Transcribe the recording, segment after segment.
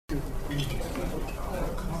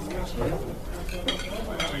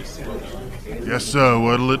Yes, sir.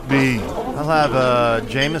 What'll it be? I'll have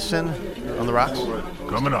Jameson on the rocks.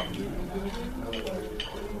 Coming up.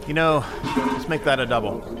 You know, let's make that a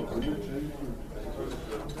double.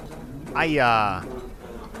 I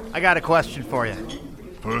got a question for you.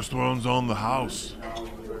 First one's on the house.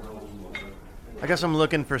 I guess I'm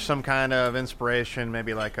looking for some kind of inspiration,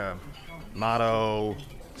 maybe like a motto,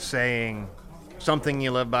 saying, something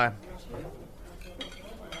you live by.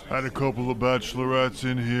 Had a couple of bachelorettes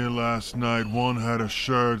in here last night. One had a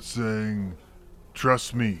shirt saying,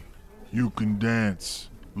 "Trust me, you can dance.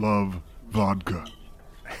 Love vodka."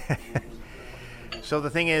 So the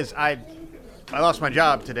thing is, I lost my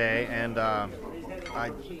job today, and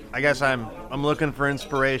I guess I'm looking for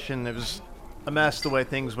inspiration. It was a mess the way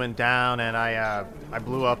things went down, and I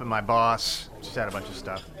blew up at my boss. Just had a bunch of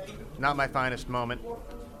stuff. Not my finest moment.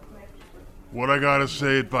 What I gotta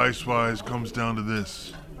say advice-wise comes down to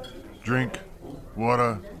this. Drink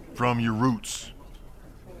water from your roots.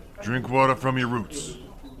 Drink water from your roots.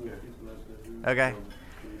 Okay.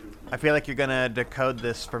 I feel like you're gonna decode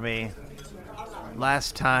this for me.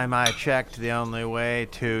 Last time I checked, the only way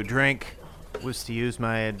to drink was to use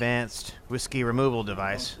my advanced whiskey removal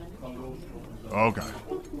device. Okay.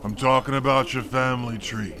 I'm talking about your family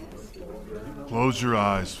tree. Close your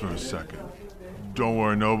eyes for a second. Don't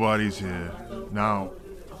worry, nobody's here. Now,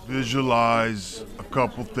 visualize a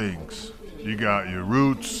couple things. You got your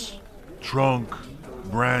roots, trunk,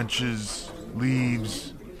 branches,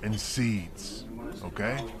 leaves, and seeds.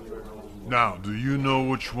 Okay? Now, do you know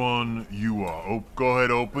which one you are? Go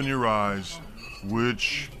ahead, open your eyes.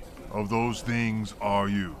 Which of those things are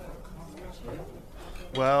you?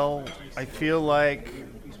 Well, I feel like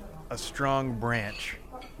a strong branch.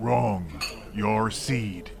 Wrong. You're a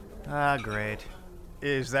seed. Ah, great.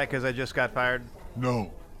 Is that because I just got fired?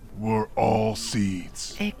 No, we're all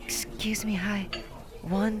seeds. Excuse me, hi.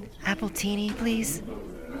 One appletini, please?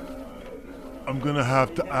 I'm gonna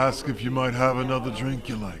have to ask if you might have another drink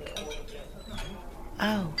you like.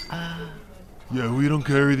 Oh, Yeah, we don't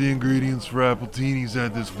carry the ingredients for appletinis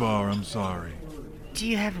at this bar, I'm sorry. do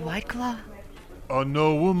you have White Claw?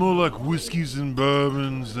 No, we're more like whiskeys and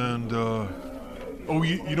bourbons and, Oh,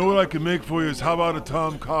 you know what I can make for you is how about a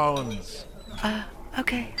Tom Collins?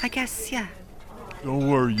 Okay, I guess, yeah. Don't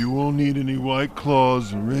worry, you won't need any White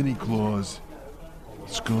Claws or any claws.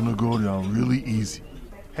 It's gonna go down really easy.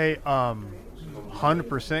 Hey,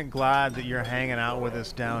 100% glad that you're hanging out with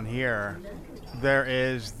us down here. There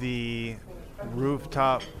is the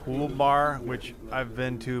rooftop pool bar, which I've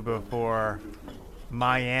been to before.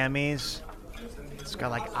 Miami's. It's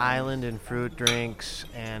got like island and fruit drinks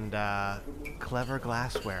and clever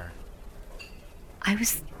glassware. I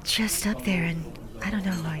was just up there and, I don't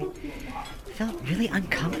know, I felt really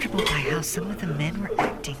uncomfortable by how some of the men were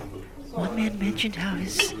acting. One man mentioned how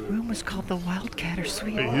his room was called the Wildcat or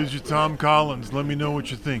Suite. Hey, here's your Tom Collins. Let me know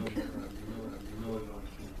what you think.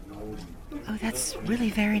 Oh, that's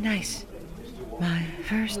really very nice. My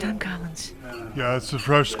first Tom Collins. Yeah, it's a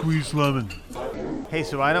fresh squeezed lemon. Hey,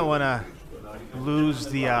 so I don't want to lose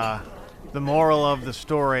the moral of the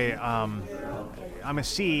story. I'm a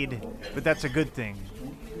seed, but that's a good thing.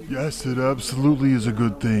 Yes, it absolutely is a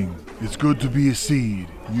good thing. It's good to be a seed.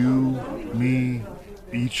 You, me,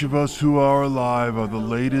 each of us who are alive are the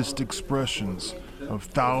latest expressions of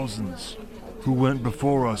thousands who went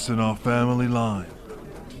before us in our family line.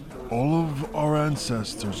 All of our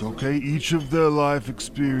ancestors, okay? Each of their life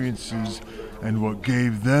experiences and what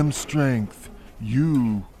gave them strength,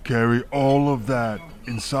 you carry all of that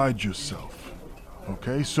inside yourself.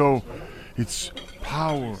 Okay? So it's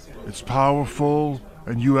power. It's powerful,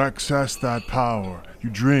 and you access that power. You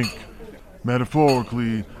drink,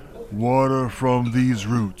 metaphorically, water from these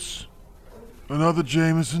roots. Another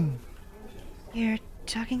Jameson? You're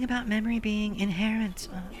talking about memory being inherent,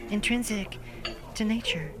 intrinsic to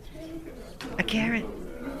nature. A carrot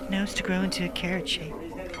knows to grow into a carrot shape,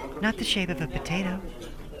 not the shape of a potato.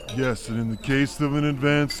 Yes, and in the case of an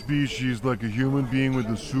advanced species like a human being with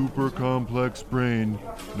a super complex brain,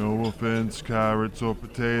 no offense, carrots or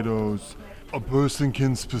potatoes, a person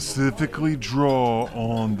can specifically draw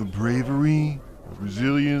on the bravery,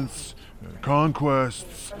 resilience, and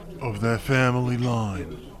conquests of their family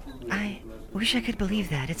line. I wish I could believe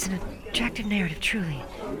that. It's an attractive narrative, truly.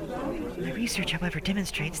 My research, however,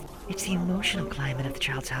 demonstrates it's the emotional climate of the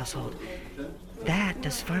child's household. That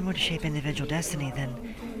does far more to shape individual destiny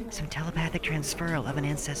than some telepathic transferal of an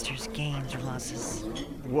ancestor's gains or losses.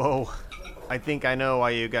 Whoa. I think I know why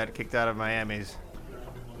you got kicked out of Miami's.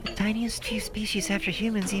 The tiniest few species after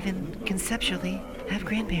humans, even conceptually, have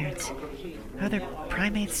grandparents. Other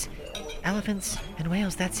primates Elephants and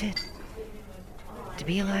whales, that's it. To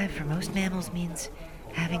be alive for most mammals means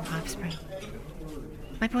having offspring.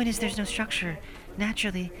 My point is there's no structure,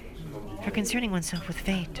 naturally, for concerning oneself with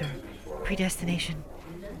fate or predestination.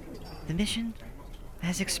 The mission,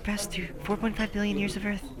 as expressed through 4.5 billion years of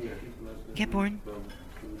Earth, get born,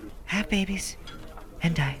 have babies,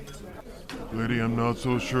 and die. Lady, I'm not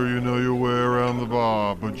so sure you know your way around the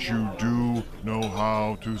bar, but you do know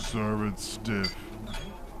how to serve it stiff.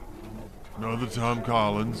 Another Tom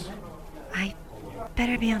Collins. I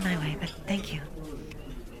better be on my way, but thank you.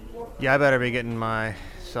 Yeah, I better be getting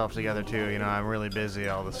myself together too. You know, I'm really busy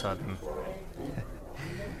all of a sudden.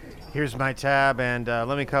 Here's my tab, and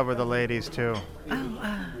let me cover the ladies too.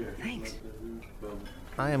 Oh, thanks.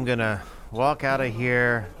 I am gonna walk out of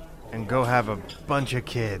here and go have a bunch of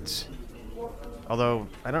kids. Although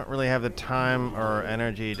I don't really have the time or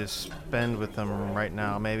energy to spend with them right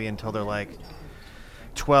now, maybe until they're like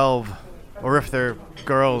 12, or if they're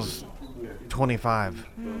girls, 25.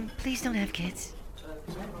 Please don't have kids.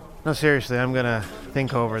 No, seriously, I'm gonna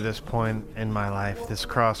think over this point in my life, this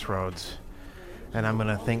crossroads, and I'm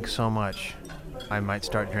gonna think so much I might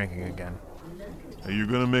start drinking again. Hey, you're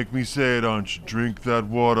gonna make me say it, aren't you? Drink that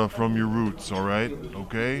water from your roots, alright?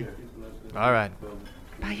 Okay? All right.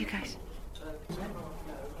 Bye, you guys.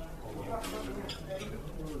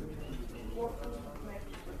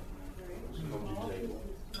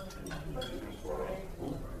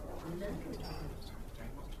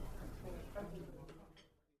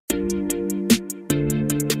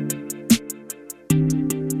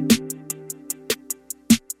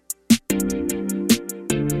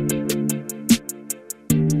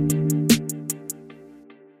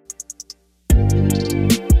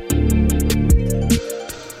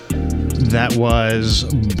 That was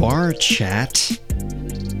Bar Chat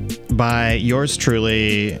by yours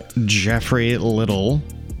truly, Jeffrey Little.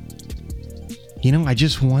 You know, I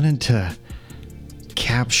just wanted to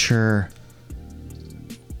capture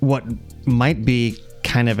what might be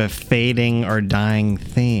kind of a fading or dying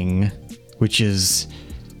thing, which is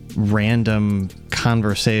random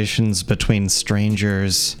conversations between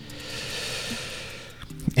strangers.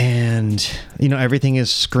 And, you know, everything is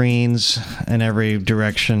screens in every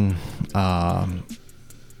direction.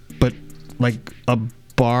 But like a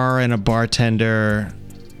bar and a bartender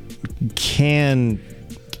can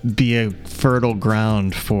be a fertile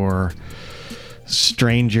ground for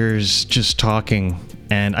strangers just talking.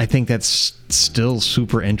 And I think that's still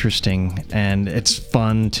super interesting, and it's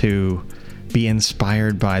fun to be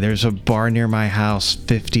inspired by. There's a bar near my house,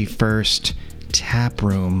 51st Tap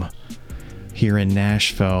Room, here in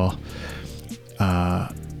Nashville.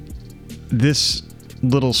 This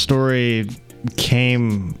little story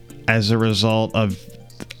came as a result of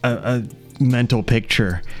a mental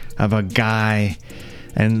picture of a guy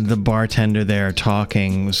and the bartender there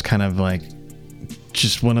talking. It was kind of like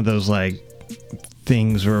just one of those like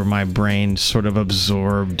things where my brain sort of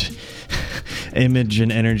absorbed image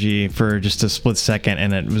and energy for just a split second,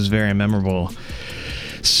 and it was very memorable.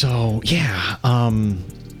 So yeah,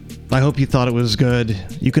 I hope you thought it was good.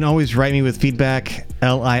 You can always write me with feedback,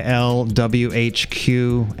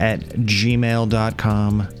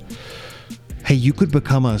 lilwhq@gmail.com. Hey, you could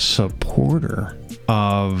become a supporter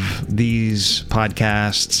of these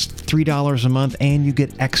podcasts, $3 a month, and you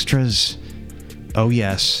get extras. Oh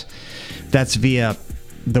yes, that's via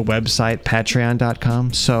the website,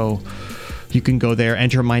 patreon.com. So you can go there,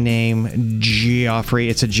 enter my name, Geoffrey,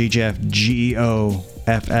 it's a G-Jeff, Geoffray,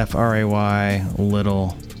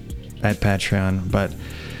 Little, at Patreon. But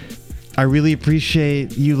I really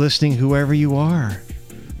appreciate you listening, whoever you are,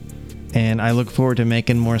 and I look forward to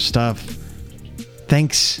making more stuff.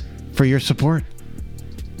 Thanks for your support.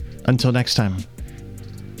 Until next time.